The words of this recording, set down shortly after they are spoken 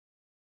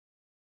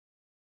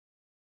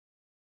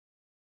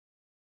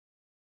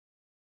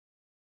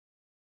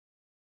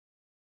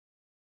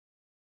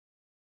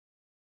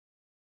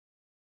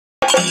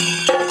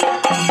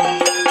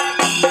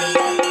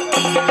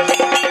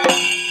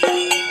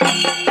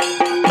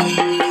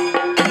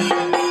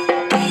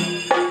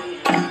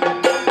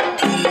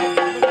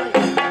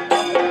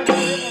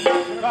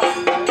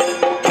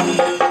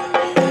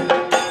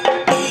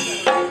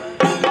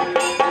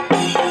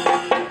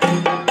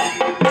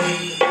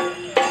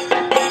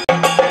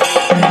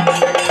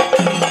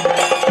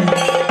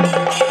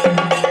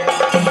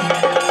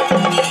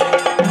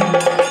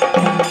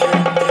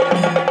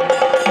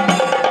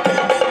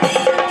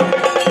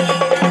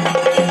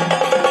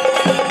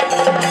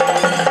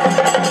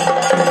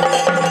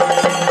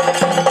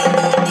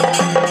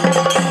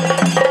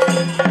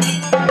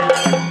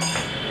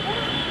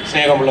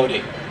സ്നേഹമുള്ളവരെ,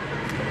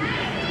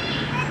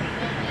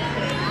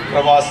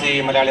 പ്രവാസി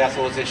മലയാളി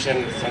അസോസിയേഷൻ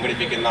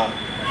സംഘടിപ്പിക്കുന്ന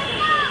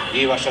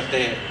ഈ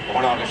വർഷത്തെ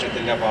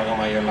ഓണാഘോഷത്തിൻ്റെ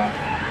ഭാഗമായുള്ള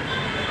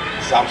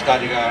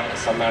സാംസ്കാരിക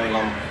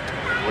സമ്മേളനം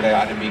ഇവിടെ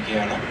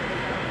ആരംഭിക്കുകയാണ്.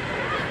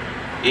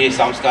 ഈ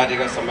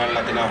സാംസ്കാരിക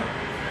സമ്മേളനത്തിന്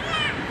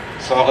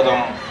സ്വാഗതം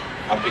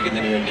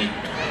അർപ്പിക്കുന്നതിന് വേണ്ടി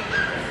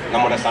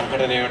നമ്മുടെ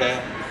സംഘടനയുടെ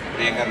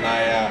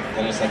പ്രിയങ്കരനായ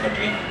ജനറൽ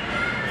സെക്രട്ടറി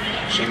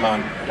ശ്രീമാൻ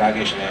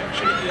രാകേഷിനെ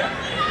ക്ഷണിക്കുകയാണ്.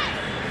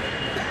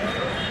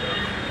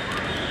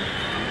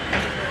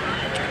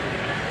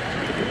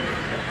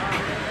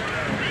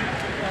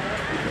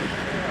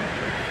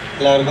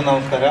 എല്ലാവർക്കും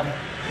നമസ്കാരം.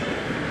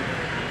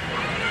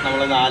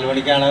 നമ്മൾ 4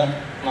 മണിക്കാണ്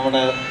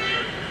നമ്മുടെ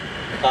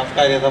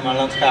സാംസ്കാരിക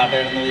സമ്മേളനം സ്റ്റാർട്ട്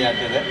ചെയ്യണമെന്ന്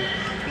വിചാരിച്ചത്.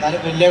 എന്നാലും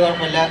വലിയ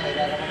കുഴപ്പമില്ല,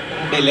 1.5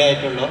 മണിക്കൂർ ഡിലേ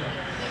ആയിട്ടുള്ളൂ.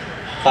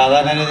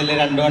 സാധാരണ രീതിയിൽ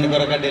 2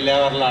 മണിക്കൂറൊക്കെ ഡിലേ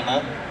ആവാറിലാണ്.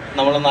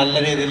 നമ്മൾ നല്ല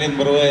രീതിയിൽ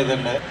ഇമ്പ്രൂവ്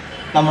ചെയ്തിട്ടുണ്ട്.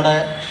 നമ്മുടെ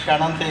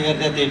ക്ഷണം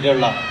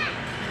സ്വീകരിച്ചെത്തിയിട്ടുള്ള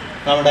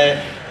നമ്മുടെ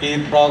ഈ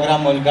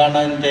പ്രോഗ്രാം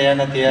ഉദ്ഘാടനം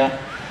ചെയ്യാനെത്തിയ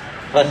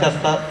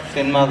പ്രശസ്ത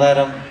സിനിമാ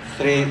താരം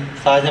ശ്രീ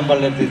സാജൻ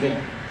പള്ളിയെത്തി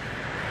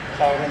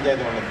സ്വാഗതം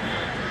ചെയ്തോളൂ.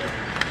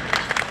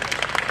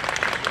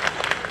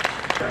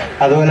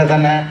 അതുപോലെ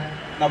തന്നെ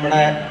നമ്മുടെ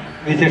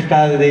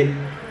വിശിഷ്ടാതിഥി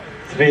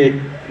ശ്രീ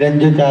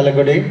രഞ്ജു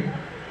ചാലക്കുടി,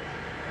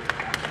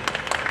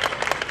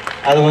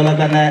 അതുപോലെ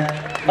തന്നെ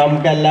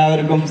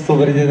നമുക്കെല്ലാവർക്കും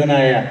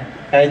സുപരിചിതനായ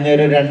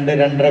കഴിഞ്ഞൊരു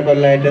 2-2.5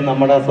 കൊല്ലമായിട്ട്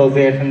നമ്മുടെ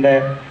അസോസിയേഷൻ്റെ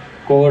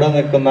കൂടെ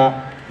നിൽക്കുന്ന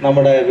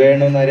നമ്മുടെ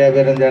വേണു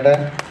നരിയാപുരം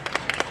ചേട്ടൻ,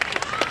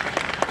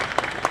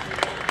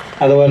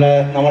 അതുപോലെ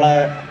നമ്മളെ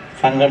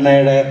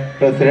സംഘടനയുടെ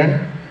പ്രസിഡന്റ്,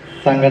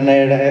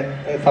 സംഘടനയുടെ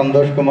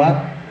സന്തോഷ് കുമാർ,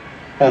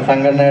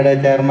 സംഘടനയുടെ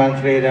ചെയർമാൻ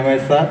ശ്രീ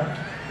രമേശ് സാർ,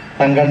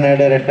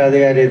 സംഘടനയുടെ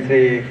രക്ഷാധികാരി ശ്രീ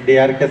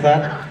DRK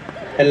സാർ,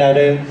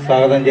 എല്ലാവരെയും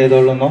സ്വാഗതം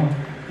ചെയ്തുകൊള്ളുന്നു.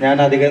 ഞാൻ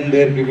അധികം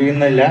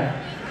ദീർഘിപ്പിക്കുന്നില്ല.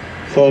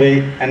 സോറി,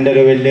 എൻ്റെ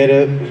ഒരു വലിയൊരു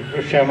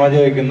ക്ഷമ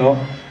ചോദിക്കുന്നു.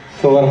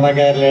 സുവർണ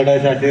കേരളയുടെ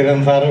ശശിധരൻ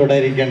സാർ ഇവിടെ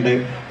ഇരിക്കുന്നുണ്ട്.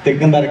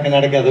 തിക്കും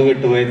തിരക്കിനിടയ്ക്ക് അത്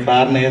വിട്ടുപോയി.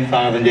 സാറിനെയും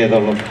സ്വാഗതം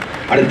ചെയ്തോളൂ.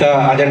 അടുത്ത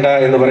അജണ്ട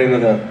എന്ന്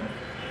പറയുന്നത്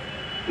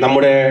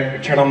നമ്മുടെ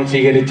ക്ഷണം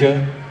സ്വീകരിച്ച്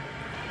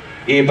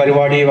ഈ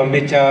പരിപാടി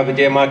വമ്പിച്ച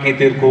വിജയമാക്കി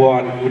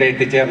തീർക്കുവാൻ ഇവിടെ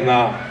എത്തിച്ചേർന്ന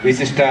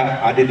വിശിഷ്ട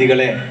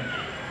അതിഥികളെ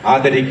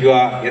ആദരിക്കുക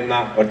എന്ന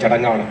ഒരു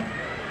ചടങ്ങാണ്.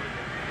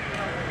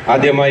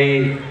 ആദ്യമായി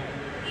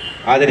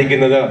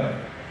ആദരിക്കുന്നത്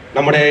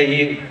നമ്മുടെ ഈ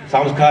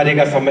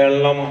സാംസ്കാരിക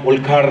സമ്മേളനം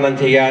ഉദ്ഘാടനം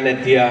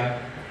ചെയ്യാനെത്തിയ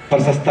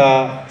പ്രശസ്ത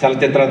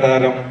ചലച്ചിത്ര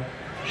താരം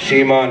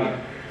ശ്രീമാൻ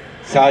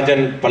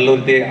സാജൻ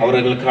പള്ളുരുത്തി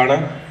അവറുകൾക്കാണ്.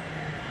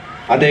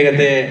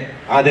 അദ്ദേഹത്തെ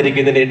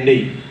ആദരിക്കുന്നതിന് വേണ്ടി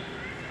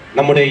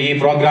നമ്മുടെ ഈ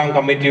പ്രോഗ്രാം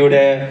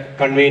കമ്മിറ്റിയുടെ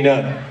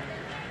കൺവീനർ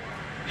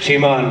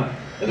ശ്രീമാൻ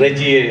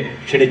റജിയെ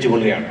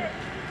ക്ഷണിച്ചുകൊള്ളുകയാണ്.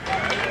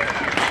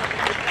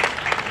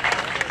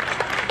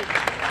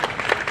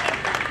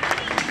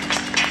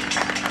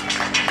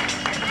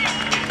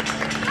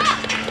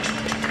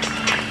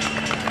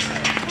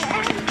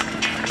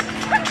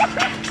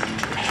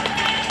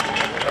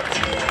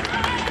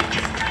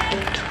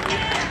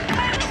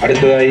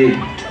 അടുത്തതായി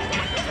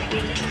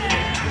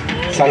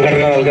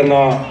സംഘടന നൽകുന്ന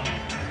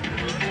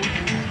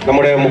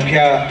നമ്മുടെ മുഖ്യ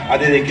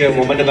അതിഥിക്ക്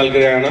മൊമെന്റ്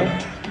നൽകുകയാണ്.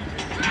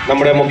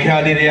 നമ്മുടെ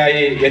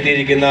മുഖ്യാതിഥിയായി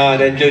എത്തിയിരിക്കുന്ന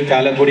രഞ്ജു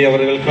ചാലക്കുടി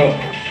അവർക്ക്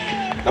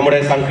നമ്മുടെ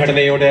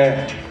സംഘടനയുടെ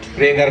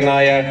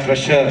പ്രിയങ്കരനായ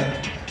ട്രഷറർ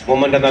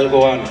മൊമെന്റ്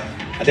നൽകുവാൻ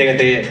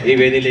അദ്ദേഹത്തെ ഈ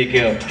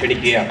വേദിയിലേക്ക്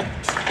ക്ഷണിക്കുകയാണ്.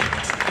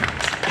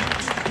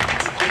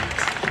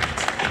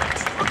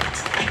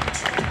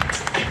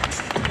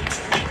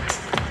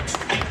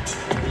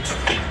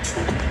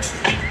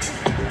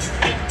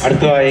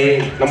 അടുത്തതായി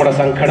നമ്മുടെ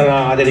സംഘടന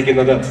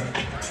ആദരിക്കുന്നത്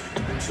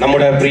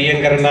നമ്മുടെ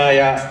പ്രിയങ്കരനായ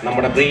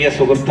നമ്മുടെ പ്രിയ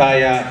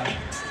സുഹൃത്തായ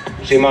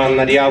ശ്രീമാൻ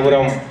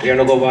നരിയാപുരം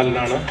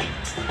വേണുഗോപാലനാണ്.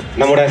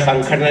 നമ്മുടെ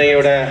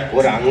സംഘടനയുടെ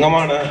ഒരു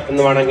അംഗമാണ്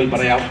എന്ന് വേണമെങ്കിൽ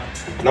പറയാം.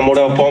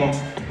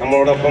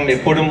 നമ്മളോടൊപ്പം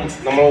എപ്പോഴും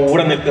നമ്മൾ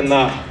കൂടെ നിൽക്കുന്ന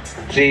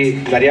ശ്രീ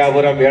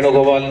നരിയാപുരം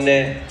വേണുഗോപാലിനെ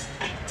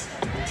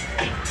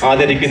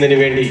ആദരിക്കുന്നതിന്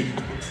വേണ്ടി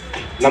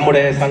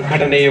നമ്മുടെ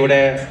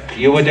സംഘടനയുടെ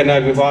യുവജന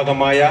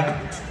വിഭാഗമായ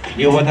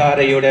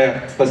യുവധാരയുടെ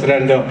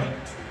പ്രസിഡന്റ്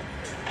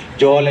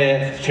ജോലെ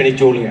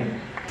ക്ഷണിച്ചുകൊള്ളുകയാണ്.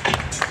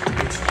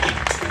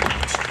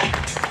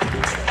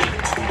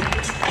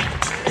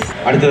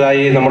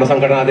 അടുത്തതായി നമ്മുടെ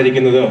സംഘടന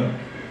ആദരിക്കുന്നത്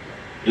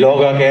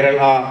ലോക കേരള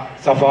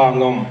സഭ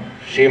അംഗം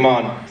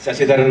ശ്രീമാൻ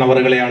ശശിധരൻ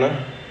അവറുകളെയാണ്.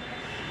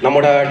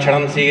 നമ്മുടെ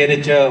ക്ഷണം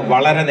സ്വീകരിച്ച്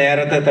വളരെ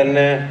നേരത്തെ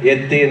തന്നെ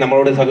എത്തി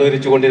നമ്മളോട്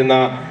സഹകരിച്ചു കൊണ്ടിരുന്ന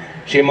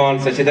ശ്രീമാൻ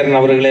ശശിധരൻ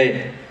അവറുകളെ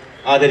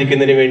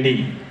ആദരിക്കുന്നതിന് വേണ്ടി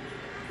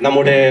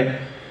നമ്മുടെ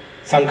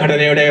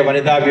സംഘടനയുടെ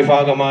വനിതാ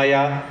വിഭാഗമായ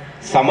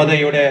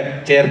സമതയുടെ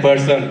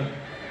ചെയർപേഴ്സൺ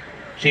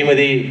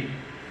ശ്രീമതി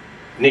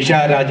നിഷ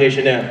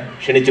രാജേഷിന്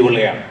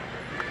ക്ഷണിച്ചുകൊള്ളുകയാണ്.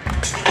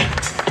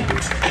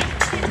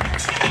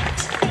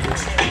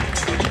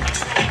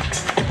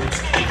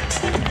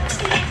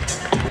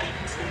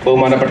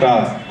 ബഹുമാനപ്പെട്ട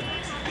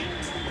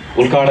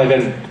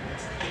ഉദ്ഘാടകൻ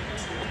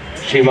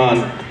ശ്രീമാൻ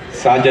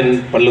സാജൻ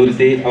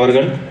പള്ളൂരുത്തി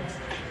അവർകൾ,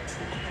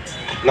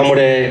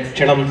 നമ്മുടെ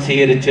ക്ഷണം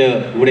സ്വീകരിച്ച്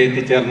ഇവിടെ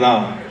എത്തിച്ചേർന്ന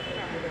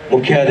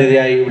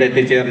മുഖ്യാതിഥിയായി ഇവിടെ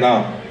എത്തിച്ചേർന്ന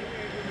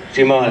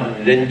ശ്രീമാൻ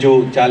രഞ്ജു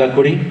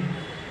ചാലക്കുടി,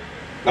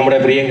 നമ്മുടെ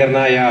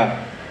പ്രിയങ്കരനായ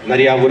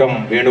നരിയാപുരം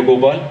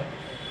വേണുഗോപാൽ,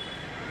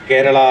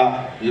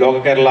 ലോക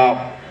കേരള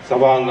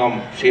സഭാംഗം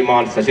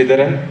ശ്രീമാൻ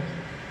ശശിധരൻ,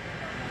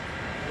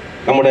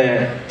 നമ്മുടെ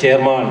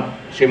ചെയർമാൻ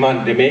ശ്രീമാൻ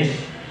രമേശ്,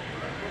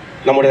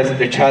 നമ്മുടെ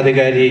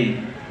രക്ഷാധികാരി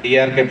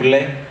DRK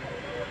പിള്ളെ,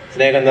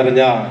 സ്നേഹം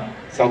നിറഞ്ഞ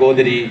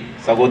സഹോദരി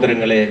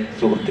സഹോദരങ്ങളെ,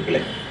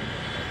 സുഹൃത്തുക്കളെ,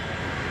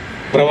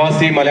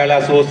 പ്രവാസി മലയാള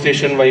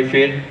അസോസിയേഷൻ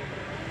വൈഫീൽഡ്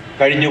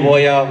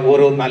കഴിഞ്ഞുപോയ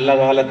ഒരു നല്ല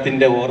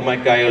കാലത്തിൻ്റെ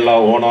ഓർമ്മയ്ക്കായുള്ള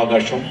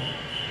ഓണാഘോഷം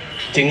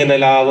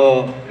ചിങ്ങനിലാവ്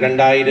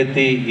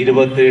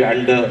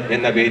 2022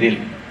 എന്ന പേരിൽ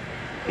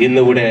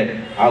ഇന്നിവിടെ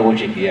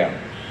ആഘോഷിക്കുകയാണ്.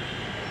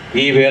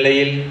 ഈ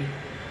വേളയിൽ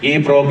ഈ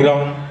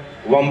പ്രോഗ്രാം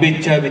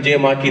വമ്പിച്ച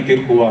വിജയമാക്കി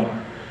തീർക്കുവാൻ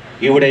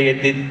ഇവിടെ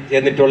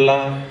എത്തിച്ചേർന്നിട്ടുള്ള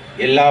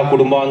എല്ലാ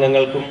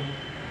കുടുംബാംഗങ്ങൾക്കും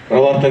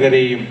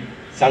പ്രവർത്തകരെയും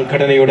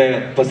സംഘടനയുടെ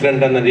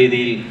പ്രസിഡന്റ് എന്ന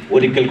രീതിയിൽ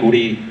ഒരിക്കൽ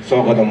കൂടി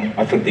സ്വാഗതം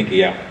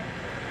അഭ്യർത്ഥിക്കുക.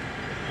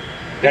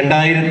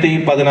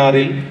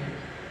 2016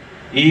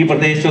 ഈ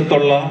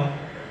പ്രദേശത്തുള്ള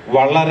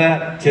വളരെ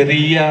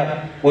ചെറിയ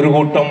ഒരു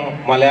കൂട്ടം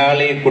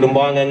മലയാളി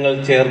കുടുംബാംഗങ്ങൾ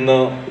ചേർന്ന്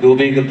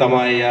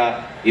രൂപീകൃതമായ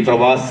ഈ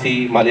പ്രവാസി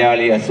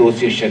മലയാളി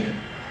അസോസിയേഷൻ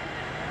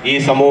ഈ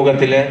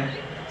സമൂഹത്തിലെ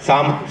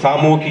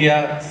സാമൂഹിക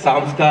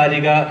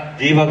സാംസ്കാരിക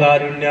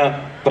ജീവകാരുണ്യ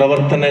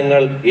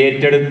പ്രവർത്തനങ്ങൾ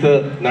ഏറ്റെടുത്ത്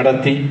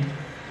നടത്തി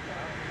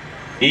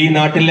ഈ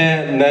നാട്ടിലെ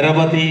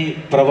നിരവധി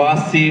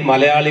പ്രവാസി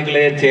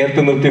മലയാളികളെ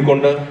ചേർത്ത്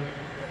നിർത്തിക്കൊണ്ട്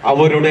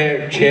അവരുടെ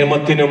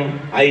ക്ഷേമത്തിനും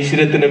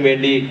ഐശ്വര്യത്തിനും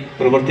വേണ്ടി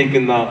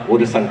പ്രവർത്തിക്കുന്ന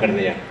ഒരു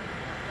സംഘടനയാണ്.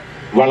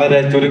 വളരെ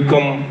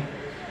ചുരുക്കം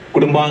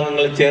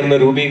കുടുംബാംഗങ്ങൾ ചേർന്ന്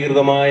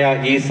രൂപീകൃതമായ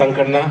ഈ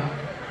സംഘടന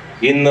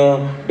ഇന്ന്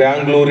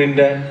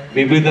ബാംഗ്ലൂരിൻ്റെ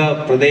വിവിധ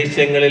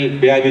പ്രദേശങ്ങളിൽ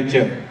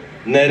വ്യാപിച്ച്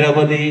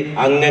നിരവധി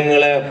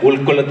അംഗങ്ങളെ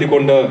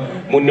ഉൾക്കൊള്ളിക്കൊണ്ട്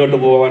മുന്നോട്ട്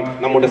പോകാൻ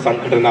നമ്മുടെ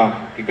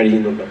സംഘടനയ്ക്ക്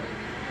കഴിയുന്നുണ്ട്.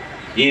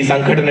 ഈ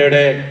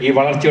സംഘടനയുടെ ഈ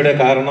വളർച്ചയുടെ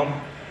കാരണം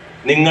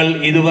നിങ്ങൾ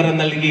ഇതുവരെ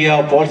നൽകിയ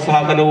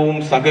പ്രോത്സാഹനവും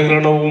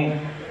സഹകരണവും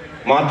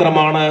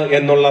മാത്രമാണ്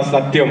എന്നുള്ള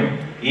സത്യം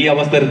ഈ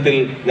അവസരത്തിൽ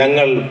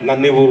ഞങ്ങൾ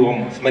നന്ദിപൂർവ്വം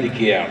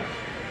സ്മരിക്കുകയാണ്.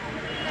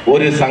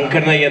 ഒരു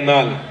സംഘടന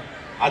എന്നാൽ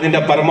അതിൻ്റെ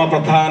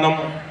പരമപ്രധാനം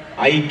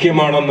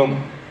ഐക്യമാണെന്നും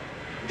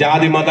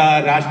ജാതിമത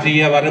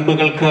രാഷ്ട്രീയ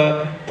വരമ്പുകൾക്ക്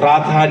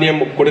പ്രാധാന്യം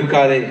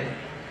കൊടുക്കാതെ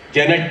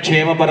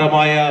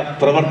ജനക്ഷേമപരമായ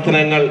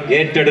പ്രവർത്തനങ്ങൾ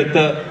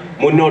ഏറ്റെടുത്ത്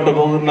മുന്നോട്ട്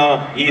പോകുന്ന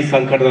ഈ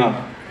സംഘടന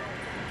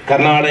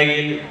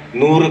കർണാടകയിൽ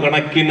 100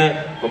 കണക്കിന്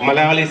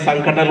മലയാളി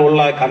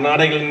സംഘടനകളുള്ള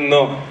കർണാടകയിൽ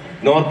നിന്ന്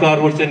നോർക്ക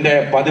റൂട്ട്സിന്റെ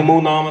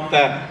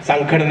 13ാമത്തെ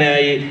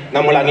സംഘടനയായി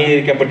നമ്മൾ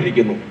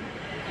അംഗീകരിക്കപ്പെട്ടിരിക്കുന്നു.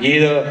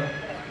 ഇത്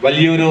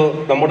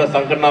നമ്മുടെ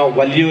സംഘടന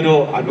വലിയൊരു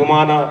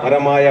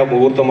അഭിമാനപരമായ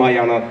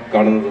മുഹൂർത്തമായാണ്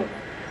കാണുന്നത്.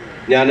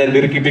 ഞാൻ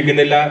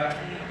ദീർഘിപ്പിക്കുന്നില്ല.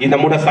 ഈ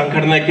നമ്മുടെ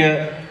സംഘടനയ്ക്ക്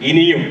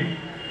ഇനിയും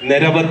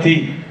നിരവധി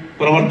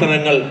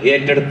പ്രവർത്തനങ്ങൾ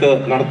ഏറ്റെടുത്ത്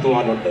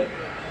നടത്തുവാനുണ്ട്.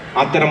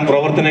 അത്തരം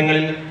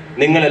പ്രവർത്തനങ്ങളിൽ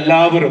നിങ്ങൾ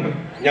എല്ലാവരും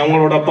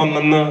ഞങ്ങളോടൊപ്പം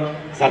നിന്ന്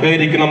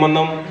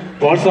സഹകരിക്കണമെന്നും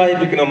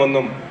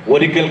പ്രോത്സാഹിപ്പിക്കണമെന്നും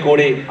ഒരിക്കൽ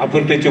കൂടി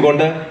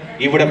അഭ്യർത്ഥിച്ചുകൊണ്ട്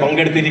ഇവിടെ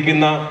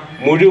പങ്കെടുത്തിരിക്കുന്ന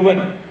മുഴുവൻ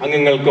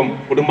അംഗങ്ങൾക്കും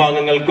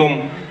കുടുംബാംഗങ്ങൾക്കും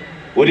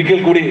ഒരിക്കൽ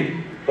കൂടി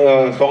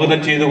സ്വാഗതം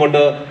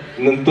ചെയ്തുകൊണ്ട്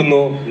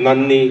നിർത്തുന്നു.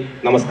 നന്ദി,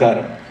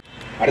 നമസ്കാരം.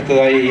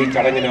 അടുത്തതായി ഈ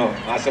ചടങ്ങിന്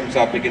ആശംസ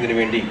അർപ്പിക്കുന്നതിന്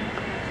വേണ്ടി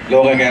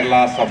ലോക കേരള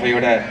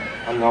സഭയുടെ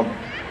അംഗം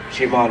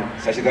ശ്രീമാൻ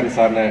ശശിധരൻ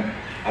സാറിനെ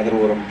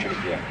ആദരപൂർവ്വം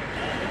ക്ഷണിക്കുക.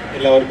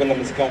 എല്ലാവർക്കും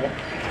നമസ്കാരം.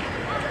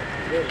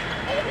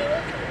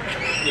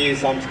 ഈ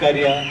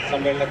സാംസ്കാരിക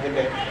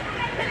സമ്മേളനത്തിൻ്റെ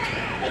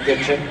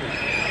അധ്യക്ഷൻ,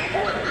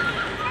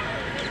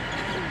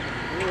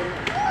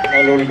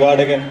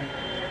 ഉദ്ഘാടകൻ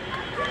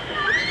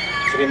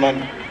ശ്രീമാൻ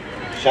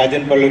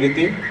ഷാജൻ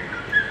പള്ളുരുത്തി,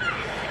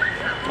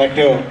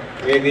 മറ്റു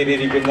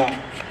വേദിയിലിരിക്കുന്ന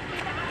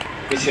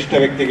വിശിഷ്ട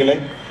വ്യക്തികളെ,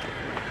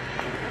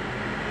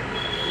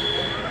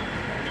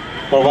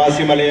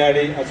 പ്രവാസി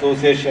മലയാളി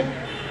അസോസിയേഷൻ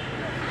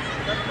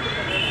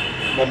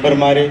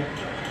മെമ്പർമാരെ,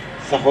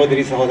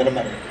 സഹോദരി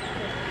സഹോദരന്മാരെ,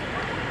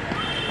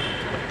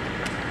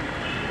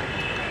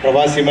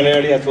 പ്രവാസി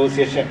മലയാളി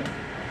അസോസിയേഷൻ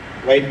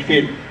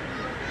വൈറ്റ്ഫീൽഡ്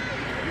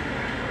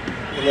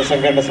എന്ന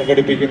സംഘടന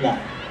സംഘടിപ്പിക്കുന്ന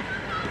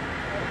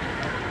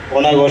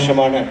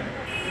ഓണാഘോഷമാണ്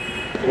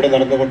ഇവിടെ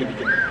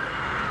നടന്നുകൊണ്ടിരിക്കുന്നത്.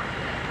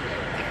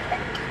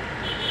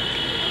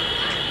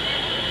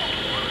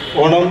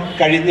 ഓണം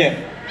കഴിഞ്ഞ്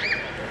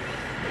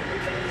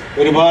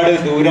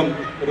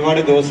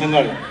ഒരുപാട്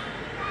ദിവസങ്ങൾ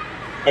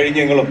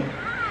കഴിഞ്ഞെങ്കിലും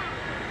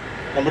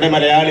നമ്മുടെ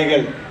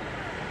മലയാളികൾ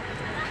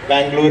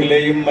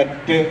ബാംഗ്ലൂരിലെയും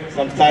മറ്റ്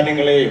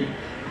സംസ്ഥാനങ്ങളെയും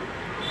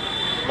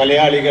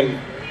മലയാളികൾ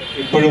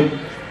ഇപ്പോഴും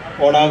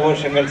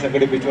ഓണാഘോഷങ്ങൾ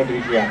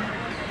സംഘടിപ്പിച്ചുകൊണ്ടിരിക്കുകയാണ്.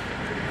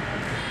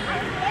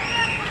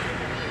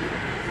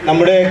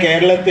 നമ്മുടെ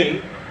കേരളത്തിൽ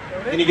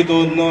എനിക്ക്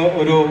തോന്നുന്നു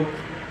ഒരു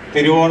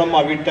തിരുവോണം,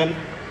 അവിട്ടം,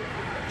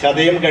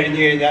 ചതയം കഴിഞ്ഞു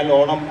കഴിഞ്ഞാൽ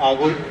ഓണം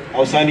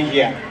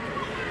അവസാനിക്കുകയാണ്.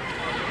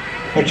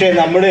 പക്ഷേ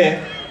നമ്മുടെ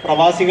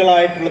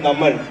പ്രവാസികളായിട്ടുള്ള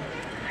നമ്മൾ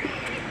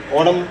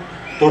ഓണം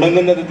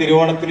തുടങ്ങുന്നത്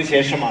തിരുവോണത്തിന്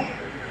ശേഷമാണ്.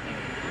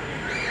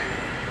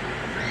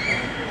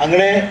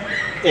 അങ്ങനെ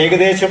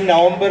ഏകദേശം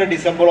നവംബർ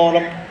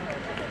ഡിസംബറോളം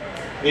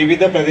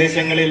വിവിധ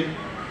പ്രദേശങ്ങളിൽ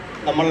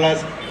നമ്മളുടെ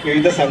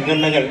വിവിധ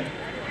സംഘടനകൾ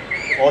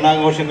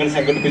ഓണാഘോഷങ്ങൾ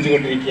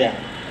സംഘടിപ്പിച്ചുകൊണ്ടിരിക്കുകയാണ്.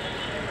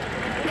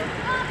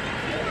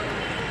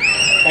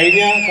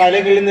 കഴിഞ്ഞ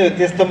കാലങ്ങളിൽ നിന്ന്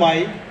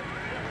വ്യത്യസ്തമായി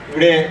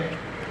ഇവിടെ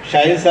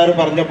ഷാഹിൻ സാർ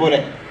പറഞ്ഞ പോലെ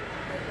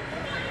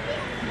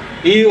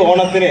ഈ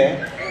ഓണത്തിന്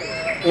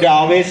ഒരു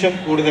ആവേശം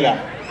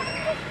കൂടുതലാണ്.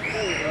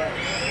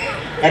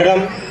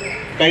 കാരണം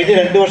കഴിഞ്ഞ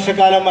 2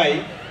 വർഷക്കാലമായി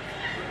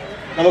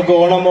നമുക്ക്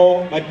ഓണമോ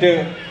മറ്റ്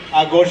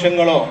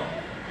ആഘോഷങ്ങളോ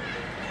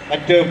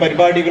മറ്റ്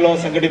പരിപാടികളോ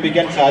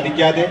സംഘടിപ്പിക്കാൻ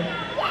സാധിക്കാതെ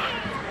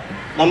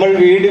നമ്മൾ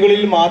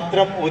വീടുകളിൽ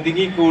മാത്രം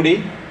ഒതുങ്ങിക്കൂടി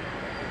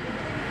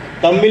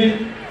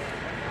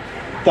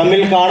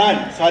തമ്മിൽ കാണാൻ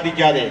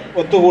സാധിക്കാതെ,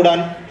 ഒത്തുകൂടാൻ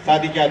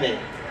സാധിക്കാതെ,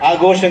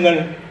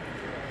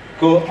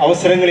 ആഘോഷങ്ങൾക്ക്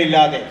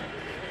അവസരങ്ങളില്ലാതെ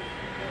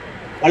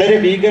വളരെ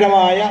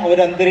ഭീകരമായ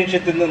ഒരു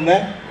അന്തരീക്ഷത്തിൽ നിന്ന്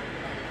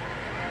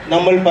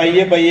നമ്മൾ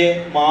പയ്യെ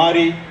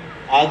മാറി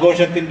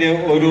ആഘോഷത്തിൻ്റെ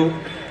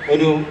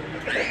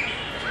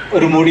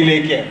ഒരു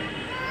മൂഡിലേക്ക്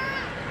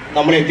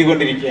നമ്മൾ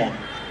എത്തിക്കൊണ്ടിരിക്കുകയാണ്.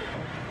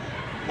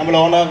 നമ്മൾ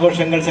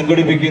ഓണാഘോഷങ്ങൾ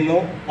സംഘടിപ്പിക്കുന്നു,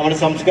 നമ്മുടെ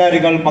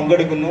സംസ്കാരികൾ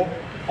പങ്കെടുക്കുന്നു,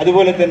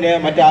 അതുപോലെ തന്നെ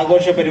മറ്റ്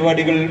ആഘോഷ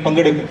പരിപാടികളിൽ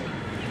പങ്കെടുക്കുന്നു.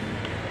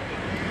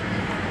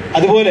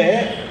 അതുപോലെ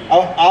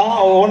ആ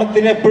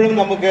ഓണത്തിന് എപ്പോഴും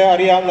നമുക്ക്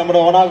അറിയാം, നമ്മുടെ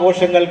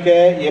ഓണാഘോഷങ്ങൾക്ക്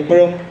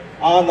എപ്പോഴും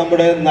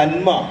നമ്മുടെ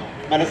നന്മ,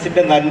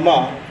 മനസ്സിൻ്റെ നന്മ,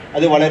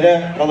 അത് വളരെ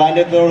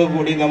പ്രാധാന്യത്തോടു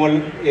കൂടി നമ്മൾ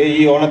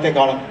ഈ ഓണത്തെ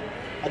കാണും.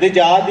 അത്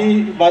ജാതി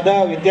മത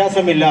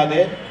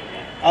വ്യത്യാസമില്ലാതെ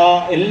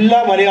എല്ലാ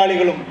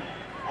മലയാളികളും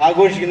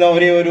ആഘോഷിക്കുന്ന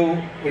ഒരേ ഒരു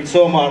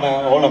ഉത്സവമാണ്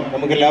ഓണം.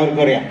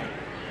 നമുക്കെല്ലാവർക്കും അറിയാം.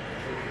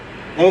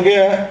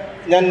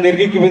 ഞാൻ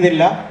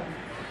ദീർഘിക്കുന്നില്ല.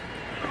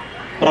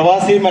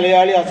 പ്രവാസി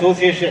മലയാളി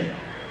അസോസിയേഷൻ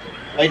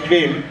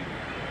വൈറ്റ്വേയിൽ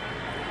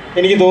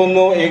എനിക്ക്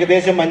തോന്നുന്നു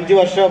ഏകദേശം 5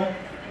 വർഷം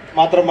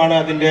മാത്രമാണ്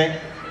അതിൻ്റെ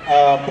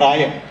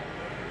പ്രായം.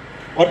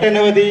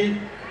 ഒട്ടനവധി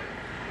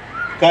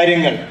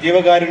കാര്യങ്ങൾ,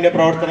 ജീവകാരുണ്യ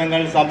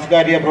പ്രവർത്തനങ്ങൾ,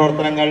 സാംസ്കാരിക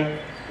പ്രവർത്തനങ്ങൾ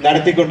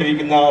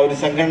നടത്തിക്കൊണ്ടിരിക്കുന്ന ഒരു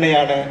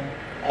സംഘടനയാണ്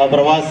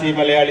പ്രവാസി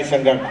മലയാളി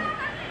സംഘടന.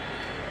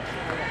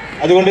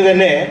 അതുകൊണ്ട്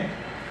തന്നെ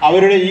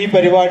അവരുടെ ഈ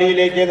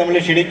പരിപാടിയിലേക്ക് നമ്മൾ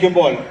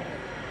ക്ഷണിക്കുമ്പോൾ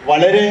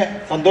വളരെ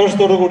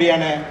സന്തോഷത്തോടു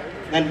കൂടിയാണ്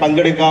ഞാൻ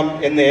പങ്കെടുക്കാം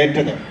എന്ന്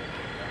ഏറ്റത്.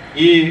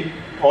 ഈ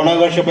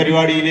ഓണാഘോഷ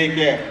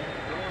പരിപാടിയിലേക്ക്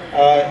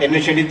എന്നെ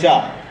ക്ഷണിച്ച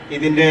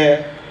ഇതിൻ്റെ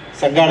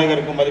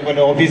സംഘാടകർക്കും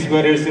അതുപോലെ ഓഫീസ്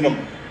ബെയറേഴ്സിനും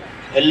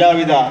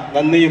എല്ലാവിധ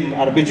നന്ദിയും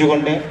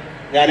അർപ്പിച്ചുകൊണ്ട്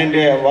ഞാൻ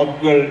എൻ്റെ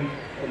വാക്കുകൾ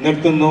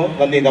നിർത്തുന്നു.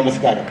 നന്ദി,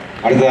 നമസ്കാരം.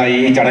 അടുത്തതായി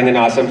ഈ ചടങ്ങിന്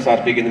ആശംസ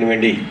അർപ്പിക്കുന്നതിന്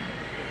വേണ്ടി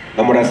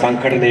നമ്മുടെ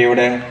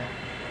സംഘടനയുടെ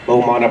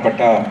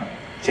ബഹുമാനപ്പെട്ട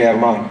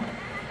ചെയർമാൻ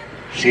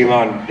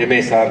ശ്രീമാൻ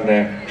രമേശ് സാറിനെ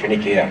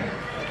ക്ഷണിക്കുകയാണ്.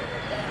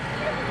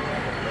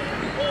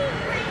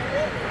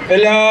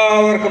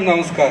 എല്ലാവർക്കും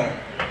നമസ്കാരം.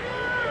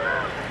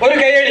 ഒരു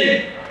കയ്യടി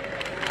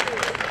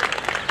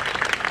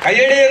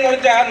എന്ന്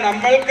വെച്ചാൽ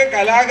നമ്മൾക്ക്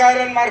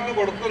കലാകാരന്മാർക്ക്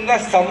കൊടുക്കുന്ന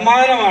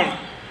സമ്മാനമാണ്.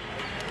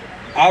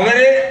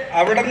 അവര്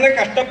അവിടെ നിന്ന്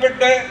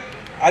കഷ്ടപ്പെട്ട്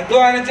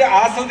അധ്വാനിച്ച്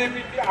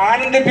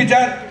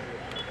ആനന്ദിപ്പിച്ചാൽ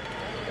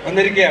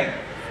വന്നിരിക്കുകയാണ്.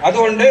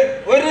 അതുകൊണ്ട്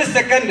ഒരു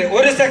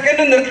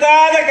സെക്കൻഡ്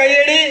നിർത്താതെ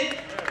കയ്യടി.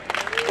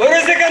 ഒരു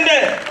സെക്കൻഡ്.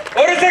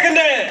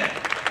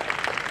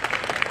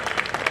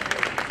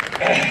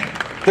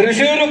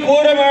 തൃശ്ശൂർ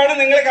പൂരമാണ്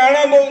നിങ്ങൾ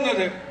കാണാൻ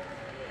പോകുന്നത്.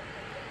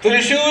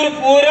 തൃശ്ശൂർ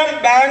പൂരം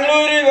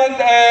ബാംഗ്ലൂരിൽ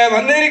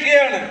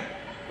വന്നിരിക്കുകയാണ്.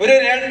 ഒരു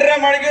 2.5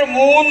 മണിക്കൂർ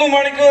 3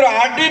 മണിക്കൂർ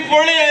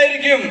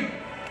അടിപൊളിയായിരിക്കും.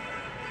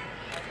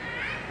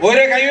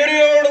 ഒരു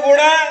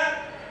കയ്യടിയോടുകൂടെ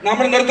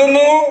നമ്മൾ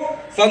നിർത്തുന്നു.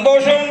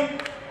 സന്തോഷം.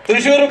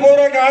 തൃശ്ശൂർ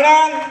പൂരം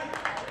കാണാൻ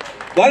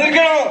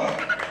വന്നിരിക്കണോ?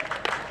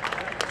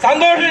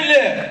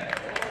 സന്തോഷമില്ലേ?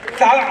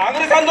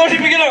 അവര്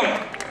സന്തോഷിപ്പിക്കണം.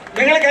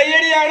 നിങ്ങൾ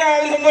കയ്യടിയാണ്,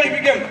 അവർ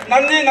സന്തോഷിപ്പിക്കും.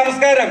 നന്ദി,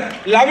 നമസ്കാരം.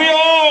 Love you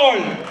all.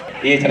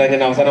 ഈ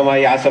ചടങ്ങിന്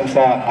അവസാനമായി ആശംസ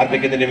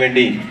അർപ്പിക്കുന്നതിന്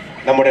വേണ്ടി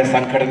നമ്മുടെ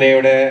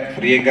സംഘടനയുടെ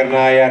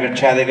പ്രിയങ്കരനായ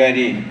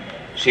രക്ഷാധികാരി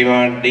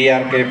ശ്രീമാൻ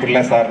DRK പിള്ള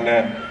സാറിന്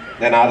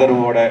ഞാൻ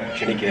ആദരവോടെ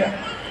ക്ഷണിക്കുക.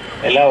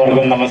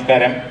 എല്ലാവർക്കും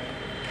നമസ്കാരം.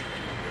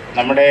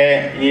 നമ്മുടെ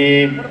ഈ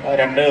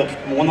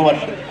 2-3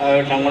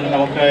 വർഷം കൊണ്ട്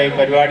നമുക്ക് ഈ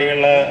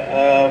പരിപാടികൾ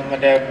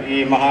മറ്റേ ഈ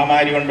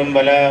മഹാമാരി കൊണ്ടും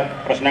പല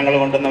പ്രശ്നങ്ങൾ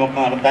കൊണ്ടും നമുക്ക്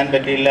നടത്താൻ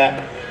പറ്റിയില്ല.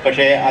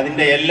 പക്ഷേ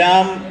അതിൻ്റെ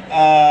എല്ലാം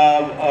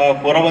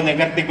കുറവ്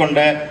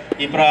നികർത്തിക്കൊണ്ട്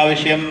ഈ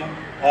പ്രാവശ്യം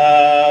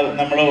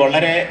നമ്മൾ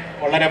വളരെ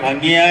വളരെ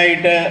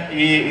ഭംഗിയായിട്ട്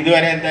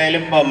ഇതുവരെ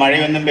എന്തായാലും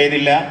മഴയൊന്നും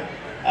പെയ്തില്ല.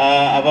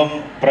 അപ്പം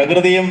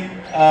പ്രകൃതിയും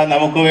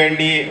നമുക്ക്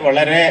വേണ്ടി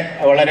വളരെ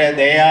വളരെ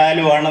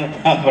ദയാലുവാണ്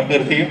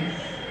പ്രകൃതിയും.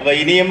 അപ്പോൾ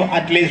ഇനിയും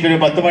അറ്റ്ലീസ്റ്റ് ഒരു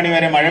 10 മണി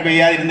വരെ മഴ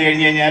പെയ്യാതിരുന്ന്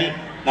കഴിഞ്ഞ് കഴിഞ്ഞാൽ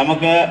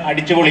നമുക്ക്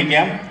അടിച്ചു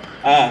പൊളിക്കാം.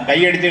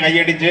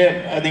 കൈയടിച്ച്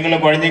നിങ്ങൾ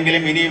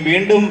കുഴഞ്ഞെങ്കിലും ഇനി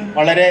വീണ്ടും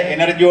വളരെ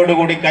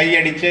എനർജിയോടുകൂടി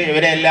കൈയടിച്ച്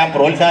ഇവരെ എല്ലാം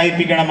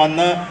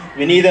പ്രോത്സാഹിപ്പിക്കണമെന്ന്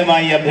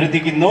വിനീതമായി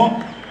അഭ്യർത്ഥിക്കുന്നു.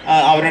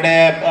 അവരുടെ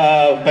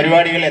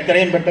പരിപാടികൾ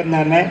എത്രയും പെട്ടെന്ന്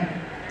തന്നെ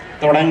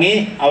തുടങ്ങി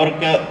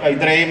അവർക്ക്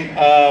ഇത്രയും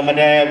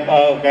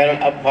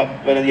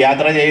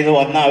യാത്ര ചെയ്ത്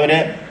വന്ന് അവർ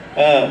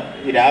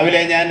രാവിലെ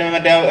ഞാൻ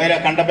മറ്റേ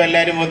കണ്ടപ്പോൾ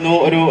എല്ലാവരും വന്നു,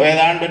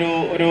 ഏതാണ്ടൊരു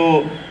ഒരു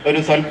ഒരു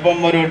സ്വല്പം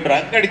ഒരു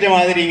ഡ്രഗ് അടിച്ച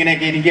മാതിരി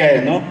ഇങ്ങനെയൊക്കെ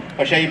ഇരിക്കുമായിരുന്നു.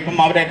 പക്ഷേ ഇപ്പം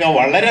അവരൊക്കെ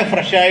വളരെ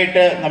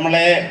ഫ്രഷായിട്ട്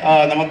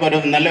നമുക്കൊരു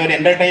നല്ലൊരു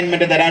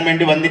എൻ്റർടൈൻമെൻറ്റ് തരാൻ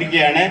വേണ്ടി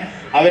വന്നിരിക്കുകയാണ്.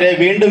 അവരെ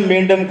വീണ്ടും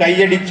വീണ്ടും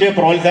കൈയടിച്ച്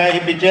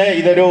പ്രോത്സാഹിപ്പിച്ച്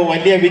ഇതൊരു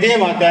വലിയ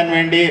വിജയമാക്കാൻ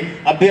വേണ്ടി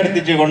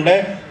അഭ്യർത്ഥിച്ചുകൊണ്ട്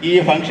ഈ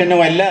ഫംഗ്ഷന്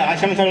വല്ല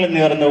ആശംസകളും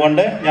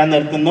നേർന്നുകൊണ്ട് ഞാൻ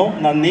നിർത്തുന്നു.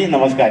 നന്ദി,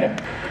 നമസ്കാരം.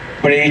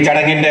 ഇപ്പോൾ ഈ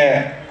ചടങ്ങിൻ്റെ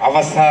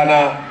അവസാന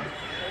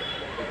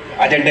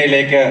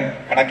അജണ്ടയിലേക്ക്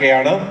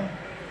കടക്കുകയാണ്.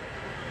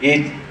 ഈ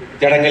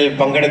ചടങ്ങിൽ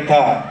പങ്കെടുത്ത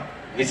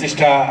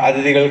വിശിഷ്ട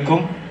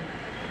അതിഥികൾക്കും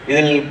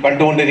ഇതിൽ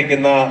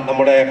കണ്ടുകൊണ്ടിരിക്കുന്ന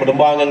നമ്മുടെ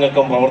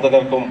കുടുംബാംഗങ്ങൾക്കും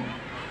പ്രവർത്തകർക്കും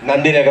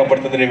നന്ദി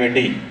രേഖപ്പെടുത്തുന്നതിന്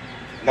വേണ്ടി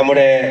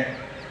നമ്മുടെ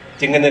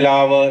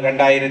ചിങ്ങനിലാവ്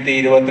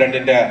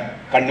 2022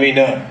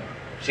 കൺവീനർ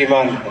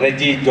ശ്രീമാൻ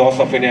റെജി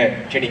ജോസഫിനെ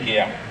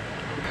ക്ഷണിക്കുകയാണ്.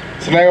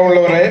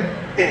 സ്നേഹമുള്ളവരെ,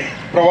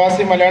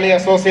 പ്രവാസി മലയാളി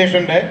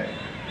അസോസിയേഷൻ്റെ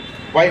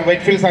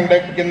വൈറ്റ്ഫീൽഡ്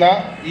സംഘടിപ്പിക്കുന്ന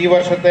ഈ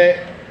വർഷത്തെ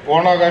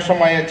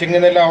ഓണാഘോഷമായ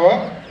ചിങ്ങനിലാവ്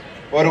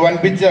ഒരു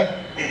വൻപിച്ച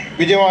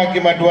വിജയമാക്കി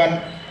മാറ്റുവാൻ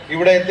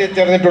ഇവിടെ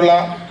എത്തിച്ചേർന്നിട്ടുള്ള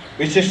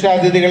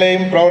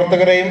വിശിഷ്ടാതിഥികളെയും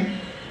പ്രവർത്തകരെയും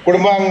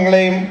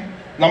കുടുംബാംഗങ്ങളെയും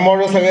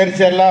നമ്മോട്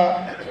സഹകരിച്ച എല്ലാ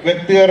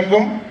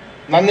വ്യക്തികൾക്കും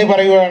നന്ദി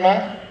പറയുകയാണ്.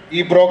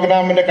 ഈ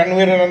പ്രോഗ്രാമിൻ്റെ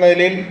കൺവീനർ എന്ന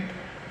നിലയിൽ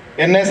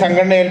എന്നെ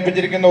സംഘടന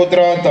ഏൽപ്പിച്ചിരിക്കുന്ന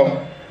ഉത്തരവാദിത്വം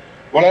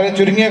വളരെ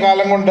ചുരുങ്ങിയ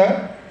കാലം കൊണ്ട്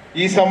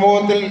ഈ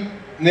സമൂഹത്തിൽ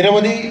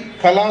നിരവധി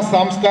കലാ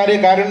സാംസ്കാരിക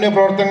കാരുണ്യ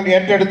പ്രവർത്തനങ്ങൾ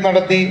ഏറ്റെടുത്ത്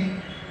നടത്തി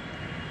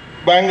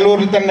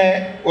ബാംഗ്ലൂരിൽ തന്നെ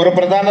ഒരു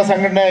പ്രധാന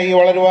സംഘടനയായി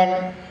വളരുവാൻ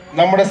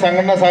നമ്മുടെ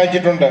സംഘടന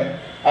സഹായിച്ചിട്ടുണ്ട്.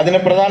 അതിന്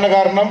പ്രധാന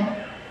കാരണം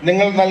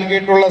നിങ്ങൾ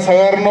നൽകിയിട്ടുള്ള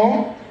സഹകരണവും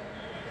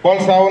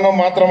പ്രോത്സാഹനവും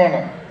മാത്രമാണ്.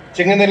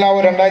 ചിങ്ങനിലാവ്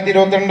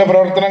 2022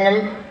 പ്രവർത്തനങ്ങൾ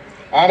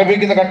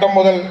ആരംഭിക്കുന്ന ഘട്ടം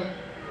മുതൽ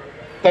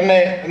തന്നെ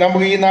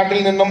നമുക്ക് ഈ നാട്ടിൽ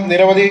നിന്നും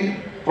നിരവധി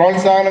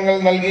പ്രോത്സാഹനങ്ങൾ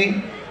നൽകി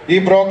ഈ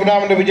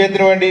പ്രോഗ്രാമിൻ്റെ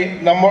വിജയത്തിനു വേണ്ടി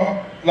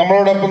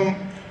നമ്മളോടൊപ്പം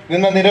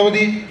നിന്ന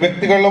നിരവധി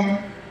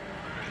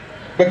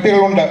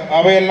വ്യക്തികളുണ്ട്.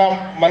 അവയെല്ലാം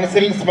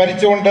മനസ്സിൽ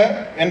സ്മരിച്ചുകൊണ്ട്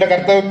എൻ്റെ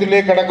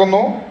കർത്തവ്യത്തിലേക്ക്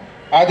കടക്കുന്നു.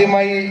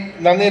 ആദ്യമായി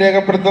നന്ദി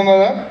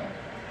രേഖപ്പെടുത്തുന്നത്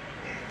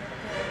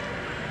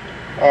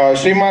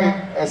ശ്രീമാൻ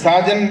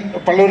സാജൻ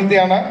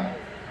പള്ളുരുത്തിയാണ്.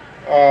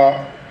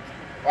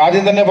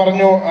 ആദ്യം തന്നെ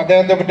പറഞ്ഞു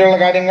അദ്ദേഹത്തെ പറ്റിയുള്ള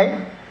കാര്യങ്ങൾ.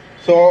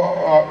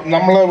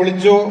 നമ്മൾ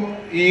വിളിച്ചു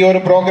ഈ ഒരു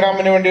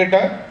പ്രോഗ്രാമിന്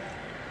വേണ്ടിയിട്ട്.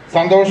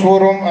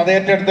 സന്തോഷപൂർവ്വം അത്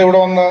ഏറ്റെടുത്ത് ഇവിടെ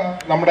വന്ന്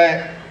നമ്മുടെ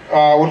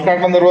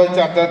ഉദ്ഘാടനം നിർവഹിച്ച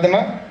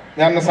അദ്ദേഹത്തിന്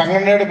ഞാൻ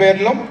സംഘടനയുടെ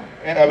പേരിലും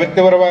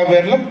വ്യക്തിപരമായ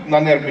പേരിലും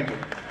നന്ദി അർപ്പിച്ചു.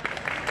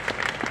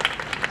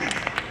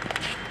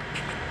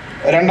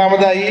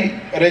 രണ്ടാമതായി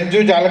രഞ്ജു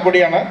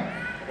ചാലക്കുടിയാണ്.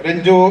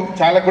 രഞ്ജു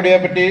ചാലക്കുടിയെ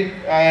പറ്റി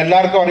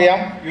എല്ലാവർക്കും അറിയാം.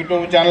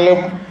 യൂട്യൂബ് ചാനലും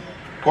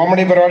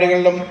കോമഡി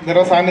പരിപാടികളിലും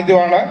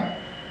നിറസാന്നിധ്യമാണ്.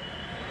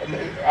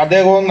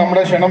 അദ്ദേഹവും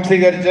നമ്മുടെ ക്ഷണം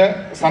സ്വീകരിച്ച്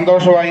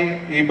സന്തോഷമായി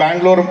ഈ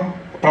ബാംഗ്ലൂർ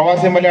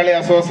പ്രവാസി മലയാളി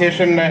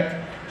അസോസിയേഷൻ്റെ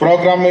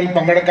പ്രോഗ്രാമിൽ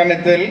പങ്കെടുക്കാൻ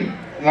എത്തിയതിൽ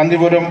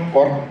നന്ദിപൂർവ്വം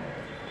ഓർക്കും.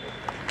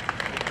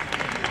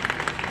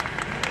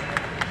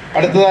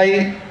 അടുത്തതായി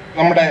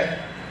നമ്മുടെ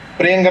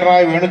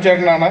പ്രിയങ്കരനായ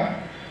വേണുചേട്ടനാണ്.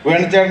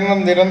 വേണുചേട്ടനും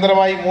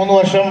നിരന്തരമായി 3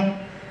 വർഷം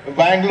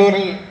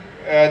ബാംഗ്ലൂരിൽ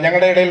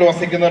ഞങ്ങളുടെ ഇടയിൽ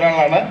വസിക്കുന്ന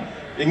ഒരാളാണ്.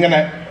 ഇങ്ങനെ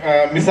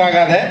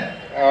മിസ്സാകാതെ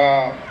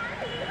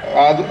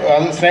അത്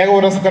സ്നേഹ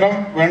പുരസ്കാരം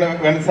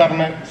വേണു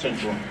സാറിനെ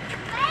ക്ഷണിച്ചു.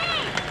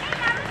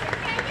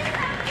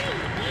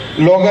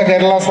 ലോക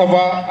കേരള സഭ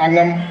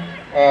അംഗം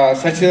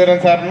ശശിധരൻ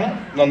സാറിന്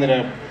നന്ദി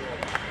രേഖപ്പെടുത്തുന്നു.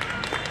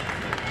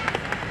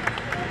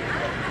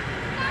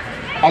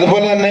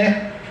 അതുപോലെ തന്നെ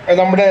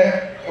നമ്മുടെ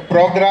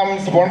പ്രോഗ്രാം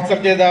സ്പോൺസർ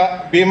ചെയ്ത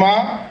Bhima,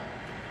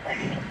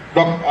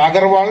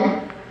 Agarwal,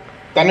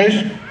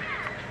 Tanush,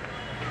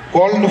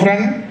 called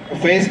front,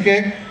 face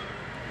cake,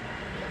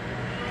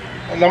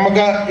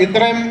 നമുക്ക്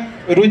ഇത്രയും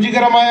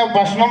രുചികരമായ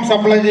ഭക്ഷണം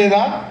സപ്ലൈ ചെയ്ത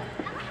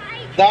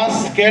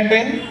ദാസ്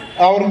കേറ്ററിംഗ്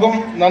അവർക്കും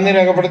നന്ദി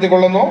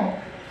രേഖപ്പെടുത്തിക്കൊള്ളുന്നു.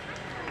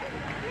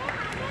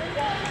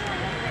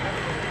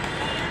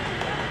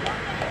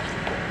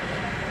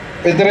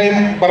 ഇത്രയും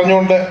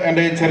പറഞ്ഞുകൊണ്ട്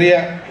എൻ്റെ ചെറിയ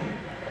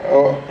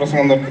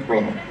പ്രസംഗം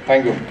നിർത്തിക്കൊള്ളുന്നു.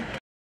 Thank you.